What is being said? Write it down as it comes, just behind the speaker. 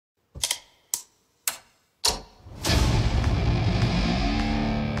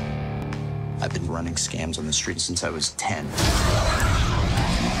I've been running scams on the street since I was 10.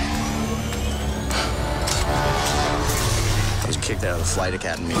 I was kicked out of the flight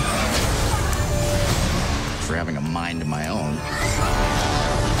academy for having a mind of my own.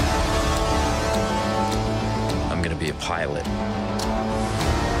 I'm gonna be a pilot.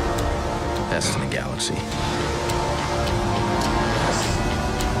 Best in the galaxy.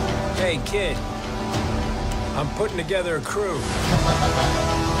 Hey, kid. I'm putting together a crew.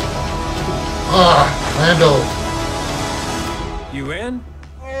 Lando. You in?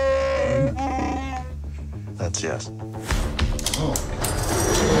 That's yes. Oh.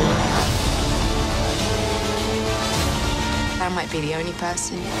 I might be the only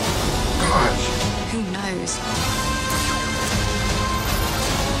person. Gosh. Who knows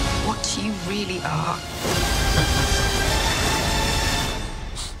what you really are?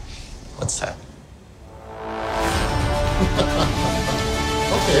 What's that?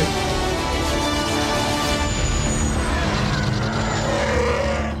 Okay.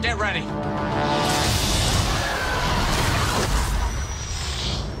 Get ready.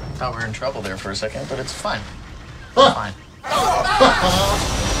 Thought we were in trouble there for a second, but it's fine. Fine.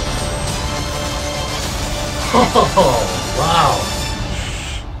 Oh, wow.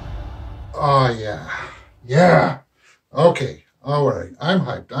 Oh, yeah. Yeah. Okay. All right. I'm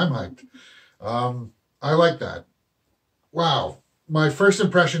hyped. I like that. Wow. My first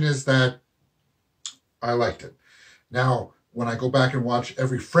impression is that I liked it. Now, when I go back and watch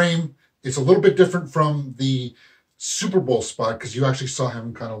every frame, it's a little bit different from the Super Bowl spot because you actually saw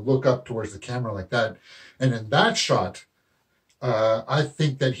him kind of look up towards the camera like that. And in that shot, I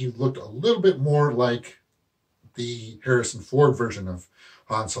think that he looked a little bit more like the Harrison Ford version of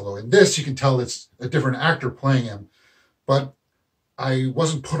Han Solo. In this, you can tell it's a different actor playing him, but I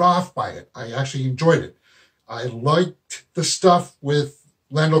wasn't put off by it. I actually enjoyed it. I liked the stuff with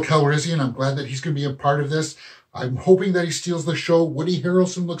Lando Calrissian. I'm glad that he's going to be a part of this. I'm hoping that he steals the show. Woody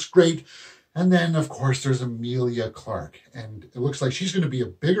Harrelson looks great. And then, of course, there's Emilia Clarke. And it looks like she's going to be a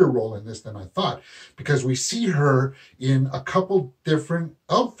bigger role in this than I thought, because we see her in a couple different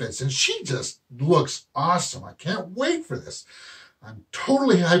outfits, and she just looks awesome. I can't wait for this. I'm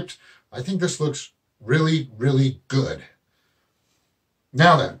totally hyped. I think this looks really, really good.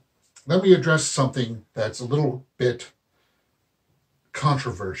 Now then, let me address something that's a little bit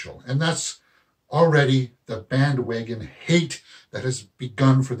controversial, and that's already the bandwagon hate that has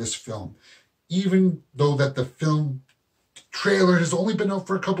begun for this film, even though that the film trailer has only been out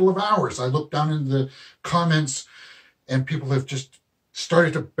for a couple of hours. I looked down in the comments and people have just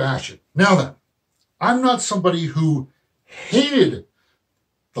started to bash it. Now then, I'm not somebody who hated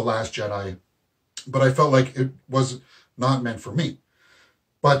The Last Jedi, but I felt like it was not meant for me.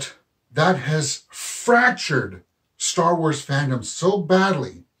 But that has fractured Star Wars fandom so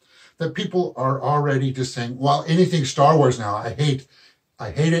badly that people are already just saying, well, anything Star Wars now, I hate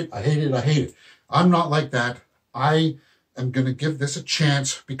it. I'm not like that. I am going to give this a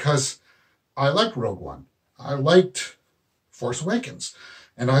chance because I liked Rogue One. I liked Force Awakens.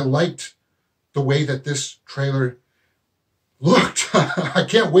 And I liked the way that this trailer looked. I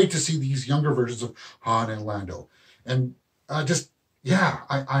can't wait to see these younger versions of Han and Lando. And I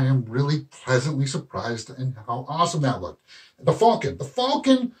am really pleasantly surprised in how awesome that looked. The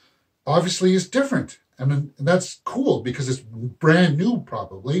Falcon obviously is different. And that's cool because it's brand new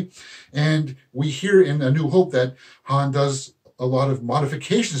probably. And we hear in A New Hope that Han does a lot of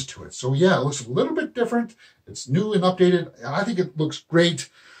modifications to it. So yeah, it looks a little bit different. It's new and updated. I think it looks great.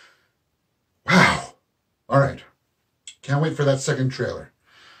 Wow. All right. Can't wait for that second trailer.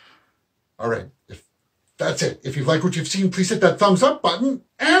 All right. That's it. If you like what you've seen, please hit that thumbs up button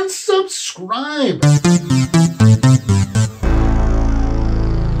and subscribe.